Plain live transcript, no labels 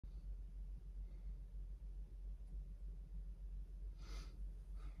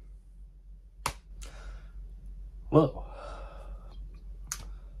Hello.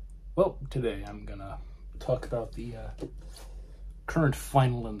 Well, today I'm gonna talk about the current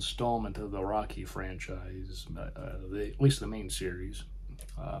final installment of the Rocky franchise, at least the main series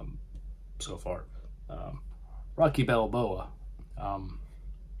so far. Rocky Balboa. I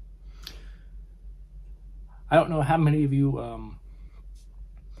don't know how many of you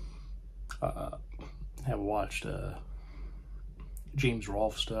have watched James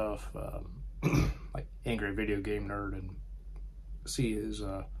Rolfe stuff, like Angry Video Game Nerd, and see his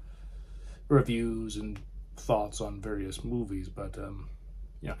reviews and thoughts on various movies, but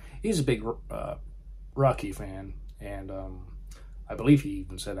you know, he's a big Rocky fan, and I believe he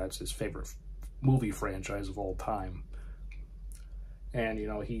even said that's his favorite movie franchise of all time. And you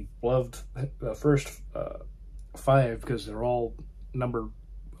know, he loved the first 5 because they're all numbered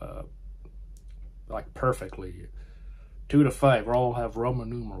like perfectly. 2 to 5 all have Roman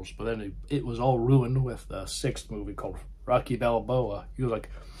numerals, but then it was all ruined with the 6th movie called Rocky Balboa. He was like,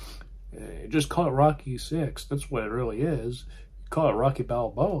 just call it Rocky 6. That's what it really is. You call it Rocky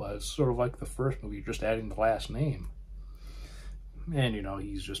Balboa. It's sort of like the first movie, you're just adding the last name. And, you know,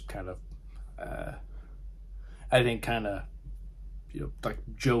 he's just kind of, I think, kind of, you know, like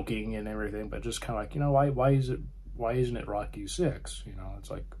joking and everything, but just kind of like, you know, why isn't it Rocky 6? You know,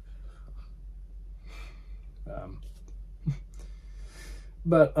 it's like,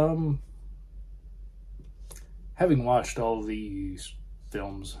 but having watched all these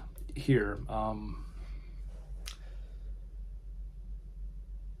films here,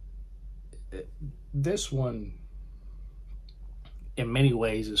 this one in many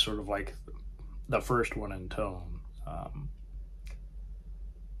ways is sort of like the first one in tone,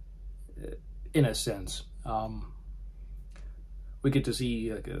 in a sense. We get to see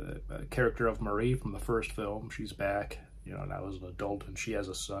a character of Marie from the first film. She's back, you know, now as an adult, and she has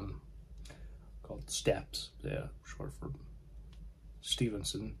a son called Steps, yeah, short for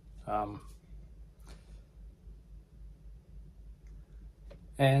Stevenson.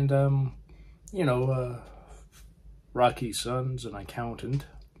 You know, Rocky's son's an accountant,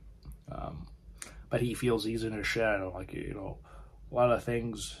 but he feels he's in a shadow. Like, you know, a lot of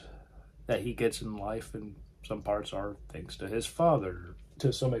things that he gets in life, and some parts are thanks to his father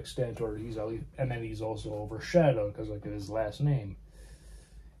to some extent, or and then he's also overshadowed because, like, of his last name.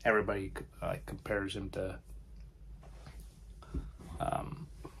 Everybody compares him to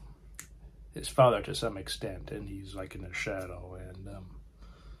his father to some extent, and he's like in a shadow. And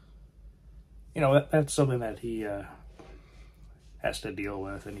you know, that's something that he has to deal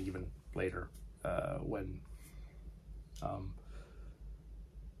with, and even later when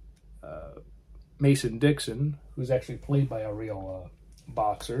Mason Dixon, who's actually played by a real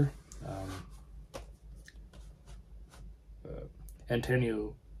boxer,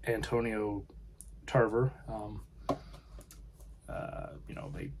 Antonio Tarver, you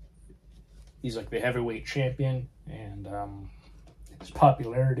know, he's like the heavyweight champion, and his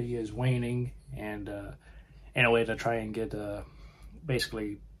popularity is waning, and in a way to try and get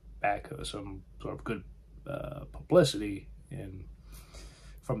basically back some sort of good publicity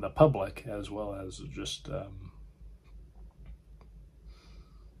from the public, as well as just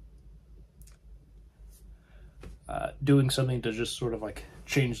doing something to just sort of like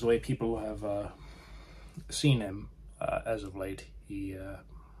change the way people have seen him as of late. He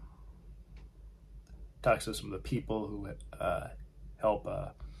talks to some of the people who help,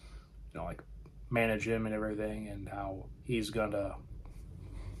 you know, like manage him and everything, and how he's gonna,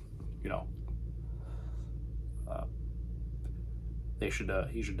 you know, he should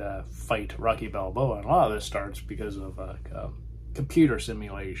fight Rocky Balboa. And a lot of this starts because of a computer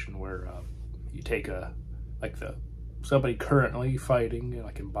simulation where you take somebody currently fighting,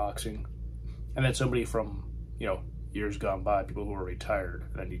 like in boxing, and then somebody from, you know, years gone by, people who are retired,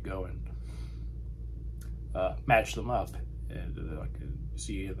 and then you go and match them up, and like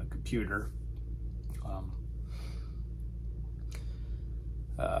see in the computer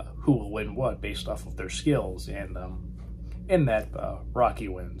who will win what based off of their skills, and in that Rocky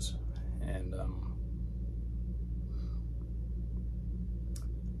wins. And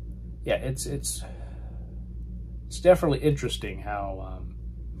yeah, it's definitely interesting how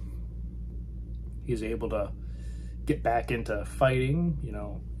he's able to get back into fighting. You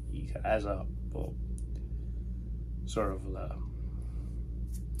know, he has sort of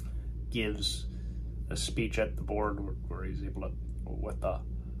gives a speech at the board where he's able to, with the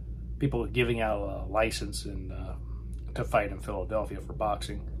people giving out a license and to fight in Philadelphia for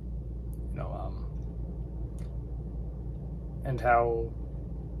boxing, you know, and how,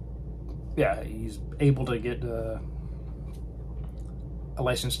 yeah, he's able to get a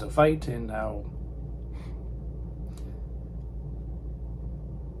license to fight, and how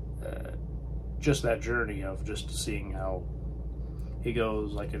just that journey of just seeing how he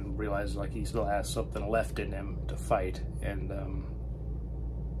goes, like, and realizes, like, he still has something left in him to fight, and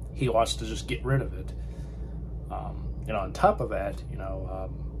he wants to just get rid of it. You know, on top of that, you know,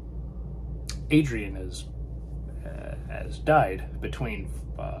 Adrian has died between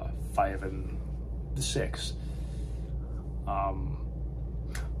 5 and 6.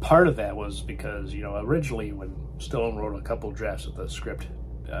 Part of that was because, you know, originally when Stallone wrote a couple drafts of the script,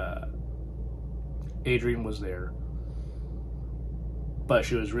 Adrian was there, but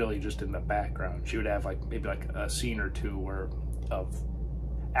she was really just in the background. She would have like maybe like a scene or two where of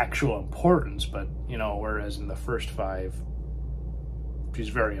actual importance, but, you know, whereas in the first 5, she's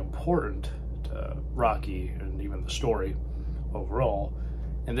very important to Rocky and even the story overall.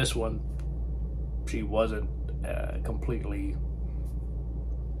 In this one, she wasn't completely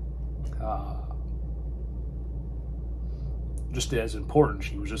just as important.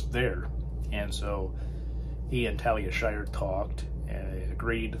 She was just there. And so he and Talia Shire talked and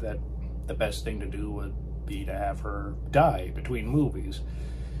agreed that the best thing to do would be to have her die between movies.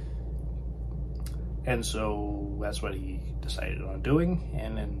 And so that's what he decided on doing.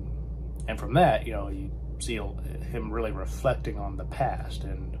 And from that, you know, you see him really reflecting on the past,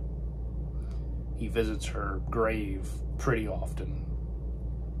 and he visits her grave pretty often.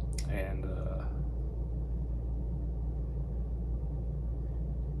 And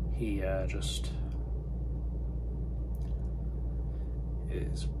he just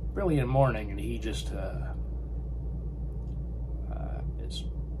is really in mourning, and he just is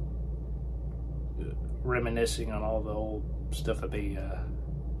reminiscing on all the old stuff that they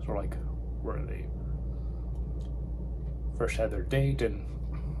sort of like where they first had their date, and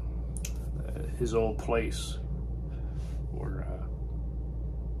his old place where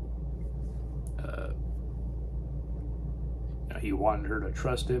you know, he wanted her to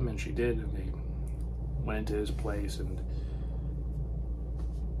trust him, and she did, and they went into his place. And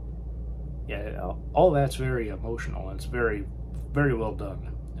yeah, all that's very emotional, and it's very, very well done.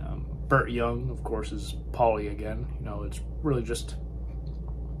 Burt Young, of course, is Paulie again. You know, it's really just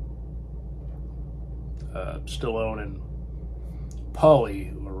Stallone and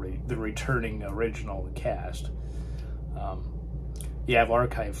Paulie who are the returning original cast. You have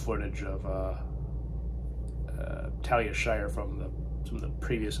archive footage of Talia Shire from some of the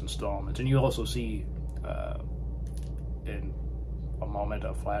previous installments, and you also see in a moment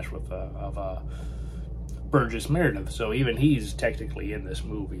a flash with of Burgess Meredith, so even he's technically in this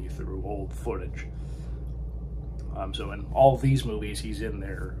movie through old footage. So in all these movies, he's in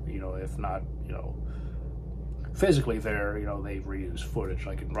there, you know, if not, you know, physically there, you know, they've reused footage,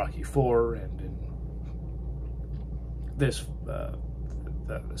 like in Rocky IV, and in this, the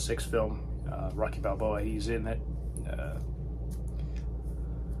 6th film, Rocky Balboa, he's in it,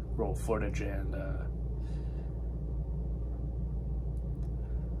 roll footage, and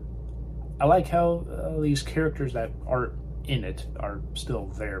I like how these characters that aren't in it are still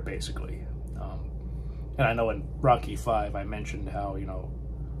there, basically. And I know in Rocky V, I mentioned how, you know,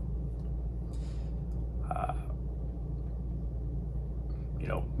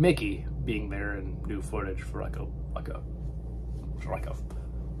 Mickey being there in new footage for like a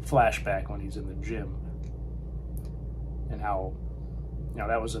flashback when he's in the gym, and how, you know,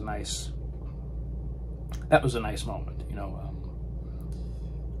 that was a nice moment, you know.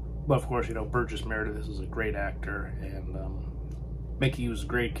 But of course, you know, Burgess Meredith is a great actor, and Mickey was a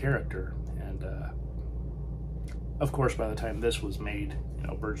great character. And of course, by the time this was made, you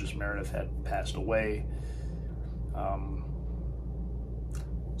know, Burgess Meredith had passed away.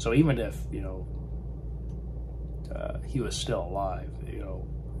 So even if, you know, he was still alive, you know,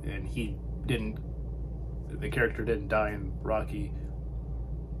 and the character didn't die in Rocky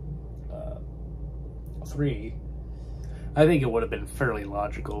 3, I think it would have been fairly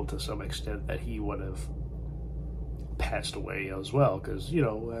logical to some extent that he would have passed away as well, because, you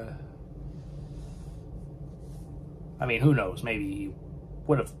know, I mean, who knows, maybe he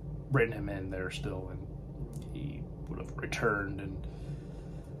would have written him in there still, and he would have returned, and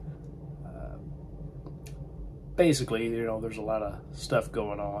basically, you know, there's a lot of stuff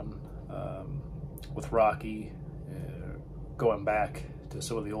going on with Rocky, going back to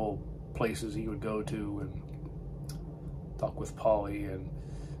some of the old places he would go to and talk with Paulie. And,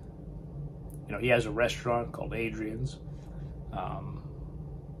 you know, he has a restaurant called Adrian's.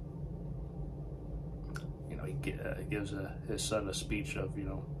 You know, he gives his son a speech of,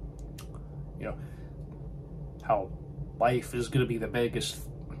 you know, how life is going to be the biggest,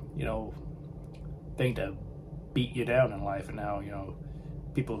 you know, thing to beat you down in life, and now, you know,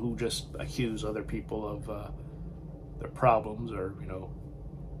 people who just accuse other people of their problems, or, you know,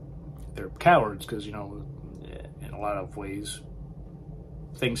 they're cowards because, you know, in a lot of ways,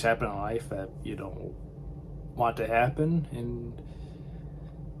 things happen in life that you don't want to happen, and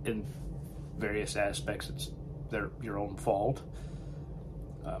in various aspects, it's your own fault.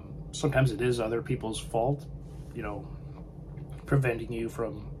 Sometimes it is other people's fault, you know, preventing you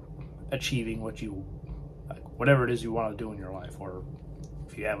from achieving what you, like, whatever it is you want to do in your life, or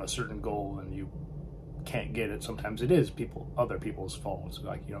if you have a certain goal and you can't get it, sometimes it is other people's fault. So,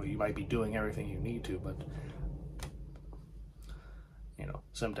 like, you know, you might be doing everything you need to, but, you know,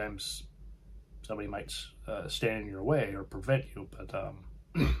 sometimes somebody might stand in your way or prevent you, but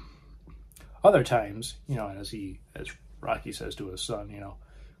other times, you know, as Rocky says to his son, you know,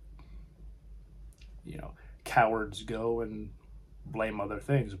 cowards go and blame other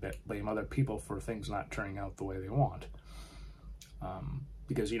things, blame other people for things not turning out the way they want,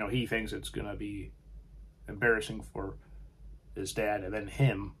 because, you know, he thinks it's going to be embarrassing for his dad and then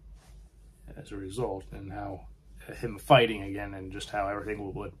him as a result, and how him fighting again, and just how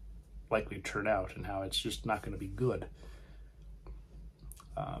everything would likely turn out, and how it's just not going to be good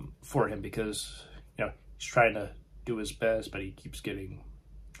for him, because, you know, he's trying to do his best, but he keeps getting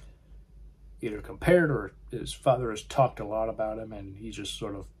either compared, or his father has talked a lot about him, and he's just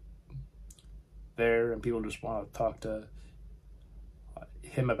sort of there, and people just want to talk to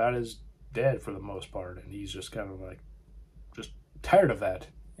him about his dad for the most part, and he's just kind of like just tired of that,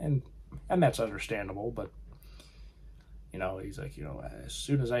 and that's understandable. But, you know, he's like, you know, as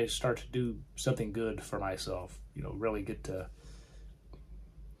soon as I start to do something good for myself, you know, really get to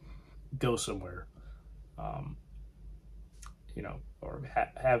go somewhere, you know, or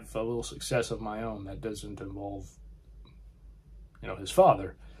have a little success of my own that doesn't involve, you know, his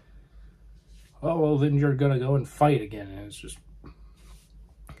father, oh, well, then you're gonna go and fight again. And it's just,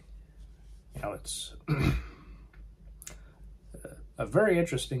 you know, it's a very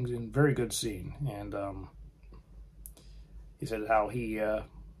interesting and very good scene. And he said how he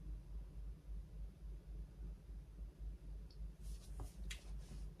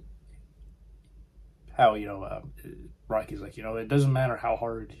you know, Rocky's like, you know, it doesn't matter how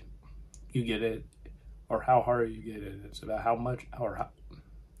hard you get it or how hard you get it. It's about how much, or how,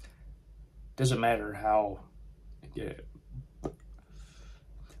 doesn't matter how you get it.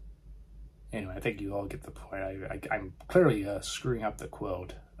 Anyway, I think you all get the point. I'm clearly screwing up the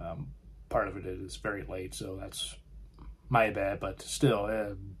quote. Part of it is very late, so that's my bad, but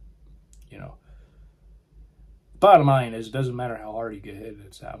still, you know, bottom line is, it doesn't matter how hard you get hit,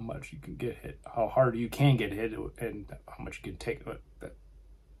 it's how much you can get hit, how hard you can get hit, and how much you can take it.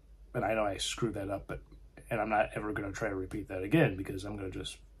 And I know I screwed that up, and I'm not ever going to try to repeat that again, because I'm going to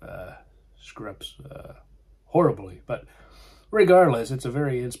just screw up horribly. But regardless, it's a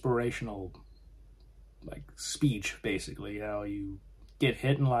very inspirational, like, speech, basically. You know, you get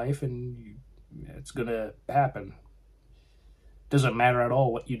hit in life, and it's going to happen. Doesn't matter at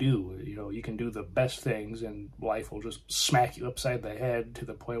all what you do. You know, you can do the best things, and life will just smack you upside the head to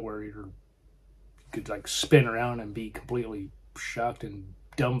the point where you could, like, spin around and be completely shocked and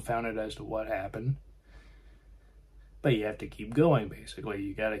dumbfounded as to what happened. But you have to keep going, basically.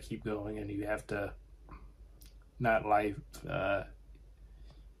 You got to keep going, and you have to not life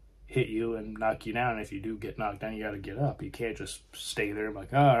hit you and knock you down. If you do get knocked down, you got to get up. You can't just stay there and be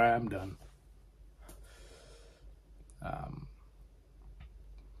like, all right, I'm done.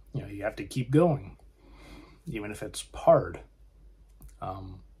 You know, you have to keep going, even if it's hard.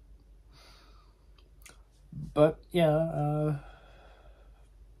 But yeah,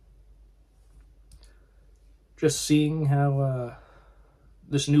 just seeing how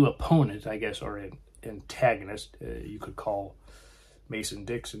this new opponent, I guess, or an antagonist, you could call Mason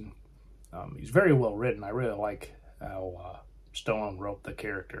Dixon. He's very well written. I really like how Stallone wrote the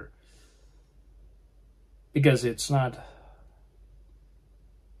character, because it's not,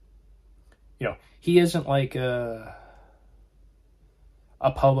 you know, he isn't like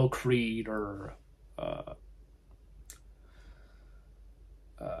Apollo Creed or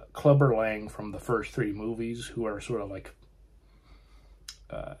Clubber Lang from the first three movies, who are sort of like,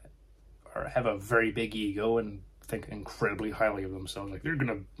 or have a very big ego and think incredibly highly of themselves. Like, they're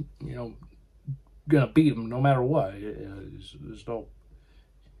gonna, you know, beat them no matter what. There's no,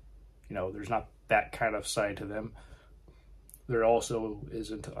 you know, there's not that kind of side to them. There also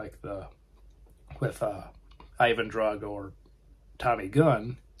isn't like with Ivan Drago or Tommy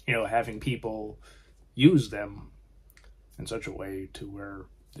Gunn, you know, having people use them in such a way to where,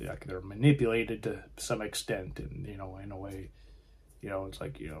 like, they're manipulated to some extent, and, you know, in a way, you know, it's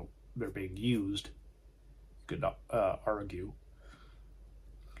like, you know, they're being used, you could argue.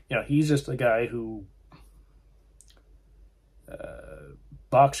 You know, he's just a guy who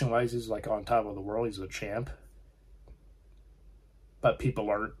boxing wise, he's like on top of the world. He's a champ, but people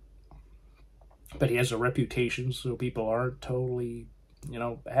aren't. But he has a reputation, so people aren't totally,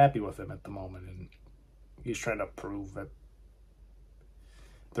 happy with him at the moment, and he's trying to prove that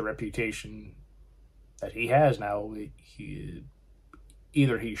the reputation that he has now,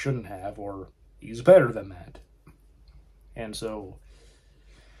 either he shouldn't have, or he's better than that. And so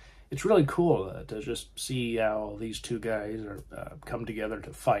it's really cool to just see how these two guys are come together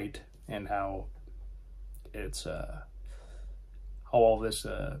to fight, and how it's how all this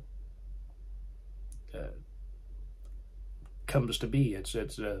comes to be. It's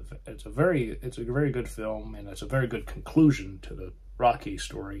a very good film, and it's a very good conclusion to the Rocky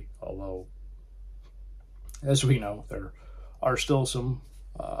story. Although, as we know, there are still some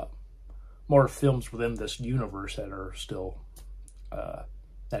more films within this universe that are still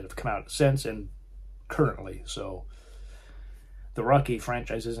that have come out since and currently. So the Rocky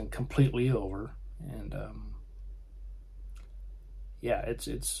franchise isn't completely over, and yeah,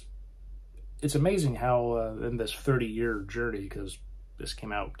 it's amazing how in this 30-year journey, because this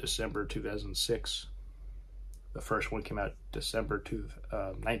came out December 2006. The first one came out December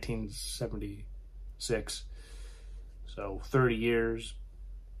 1976. So 30 years,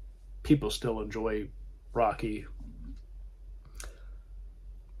 people still enjoy Rocky.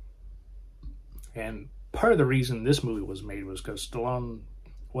 And part of the reason this movie was made was because Stallone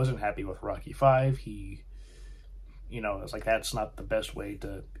wasn't happy with Rocky 5. He, it's like, that's not the best way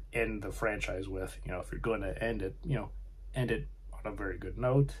to end the franchise with. If you're going to end it, end it on a very good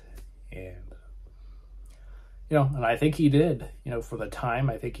note. And, and I think he did. For the time,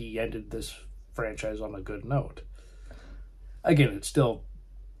 I think he ended this franchise on a good note. Again, it's still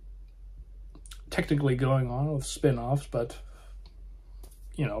technically going on with spin-offs, but,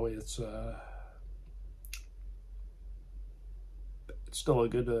 it's still a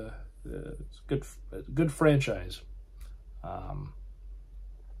good, good franchise.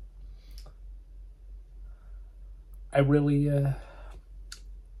 I really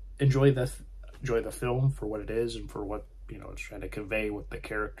enjoy the film for what it is, and for what it's trying to convey with the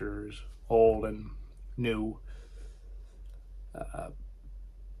characters, old and new.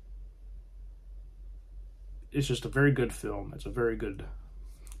 It's just a very good film. It's a very good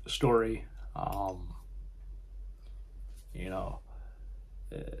story.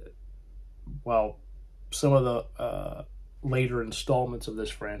 While some of the later installments of this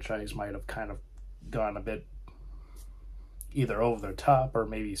franchise might have kind of gone a bit either over the top, or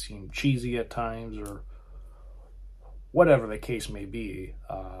maybe seemed cheesy at times, or whatever the case may be,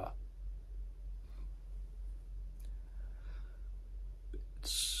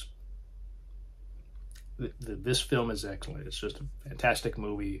 this film is excellent. It's just a fantastic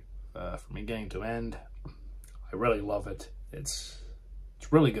movie from beginning to end. I really love it. It's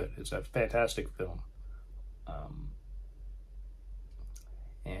really good. It's a fantastic film.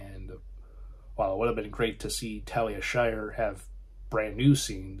 And while it would have been great to see Talia Shire have brand new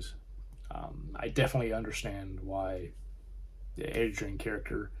scenes, I definitely understand why the Adrian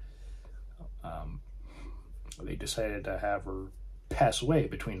character, they decided to have her pass away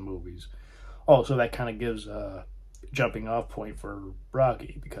between movies. Also, that kind of gives a jumping off point for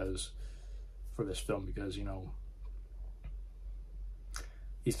Rocky, for this film, because,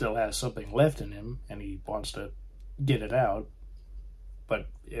 he still has something left in him, and he wants to get it out. But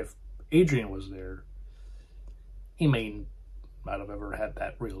if Adrian was there, he may not have ever had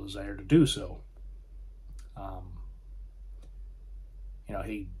that real desire to do so.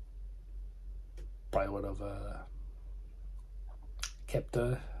 He probably would have kept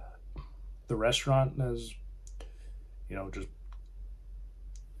the restaurant as, just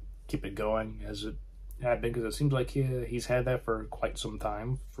keep it going as it had been, because it seems like he's had that for quite some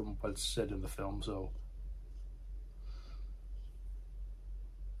time from what's said in the film. So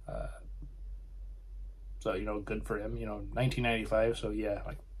good for him. 1995, so yeah,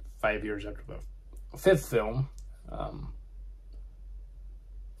 like 5 years after the fifth film,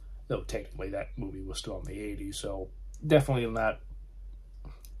 though technically that movie was still in the 80s, so definitely not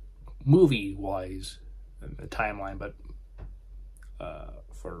movie-wise in the timeline, but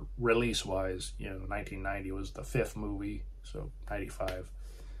for release-wise, 1990 was the fifth movie, so 95.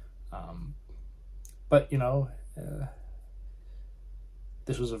 But,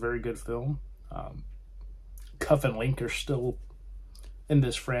 this was a very good film. Cuff and Link are still in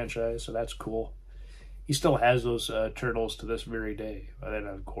this franchise, so that's cool. He still has those turtles to this very day. But then,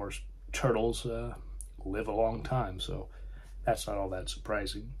 of course, turtles live a long time, so that's not all that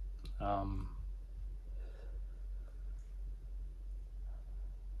surprising.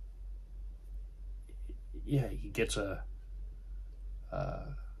 Yeah, he gets a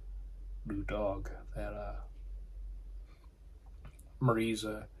new dog that Marie's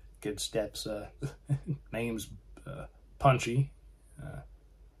kid Step's name's Punchy.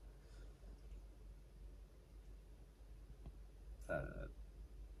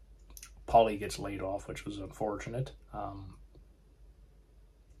 Polly gets laid off, which was unfortunate.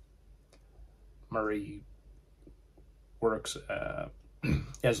 Marie works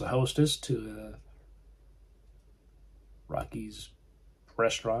as a hostess to Rocky's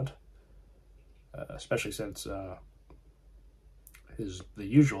restaurant, especially since the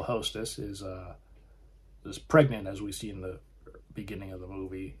usual hostess is pregnant, as we see in the beginning of the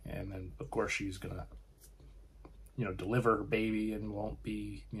movie, and then of course she's gonna deliver her baby and won't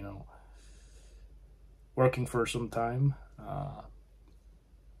be working for some time.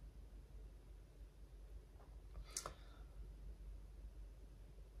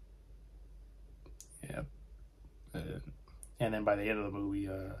 Yeah. And then by the end of the movie,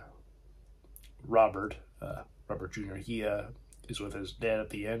 Robert Jr., he is with his dad at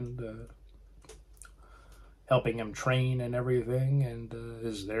the end, helping him train and everything, and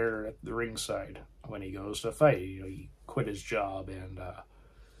is there at the ringside when he goes to fight. He quit his job, and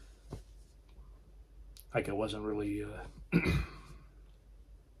like it wasn't really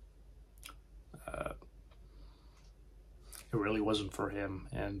it really wasn't for him.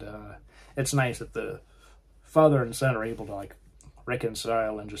 And it's nice that the father and son are able to like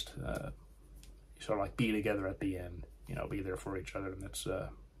reconcile and just sort of like be together at the end, be there for each other, and that's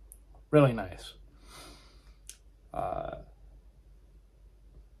really nice.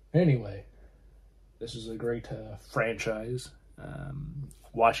 Anyway, this is a great franchise.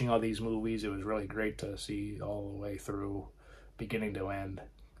 Watching all these movies, it was really great to see all the way through, beginning to end.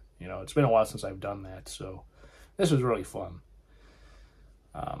 It's been a while since I've done that, so this was really fun.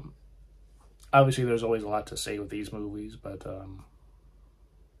 Obviously, there's always a lot to say with these movies, but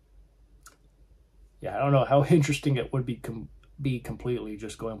yeah, I don't know how interesting it would be completely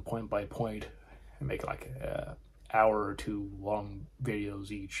just going point by point and make like an hour or two long videos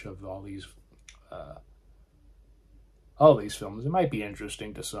each of all these films. It might be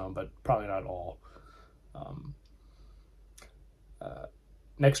interesting to some, but probably not all.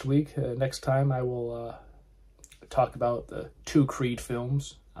 Next time, I will talk about the 2 Creed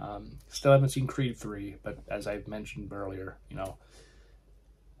films. Still haven't seen Creed 3, but as I've mentioned earlier,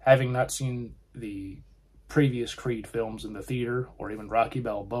 having not seen the previous Creed films in the theater, or even Rocky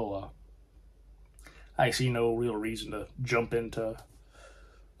Balboa, I see no real reason to jump into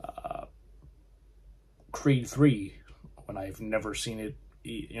Creed 3 when I've never seen it,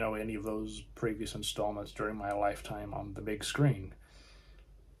 any of those previous installments during my lifetime on the big screen.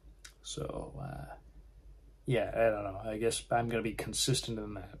 So, yeah, I don't know. I guess I'm going to be consistent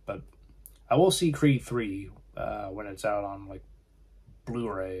in that, but I will see Creed 3 when it's out on, like,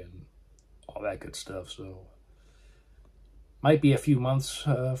 Blu-ray and all that good stuff, so might be a few months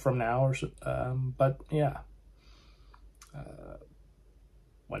from now, or so, but yeah.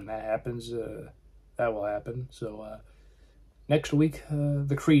 When that happens, that will happen. So, next week,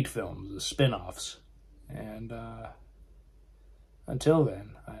 the Creed films, the spin-offs, and until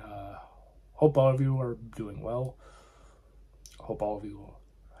then, I hope all of you are doing well. Hope all of you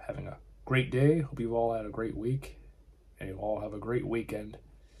are having a great day. Hope you've all had a great week, and you all have a great weekend.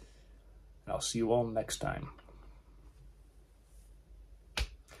 And I'll see you all next time.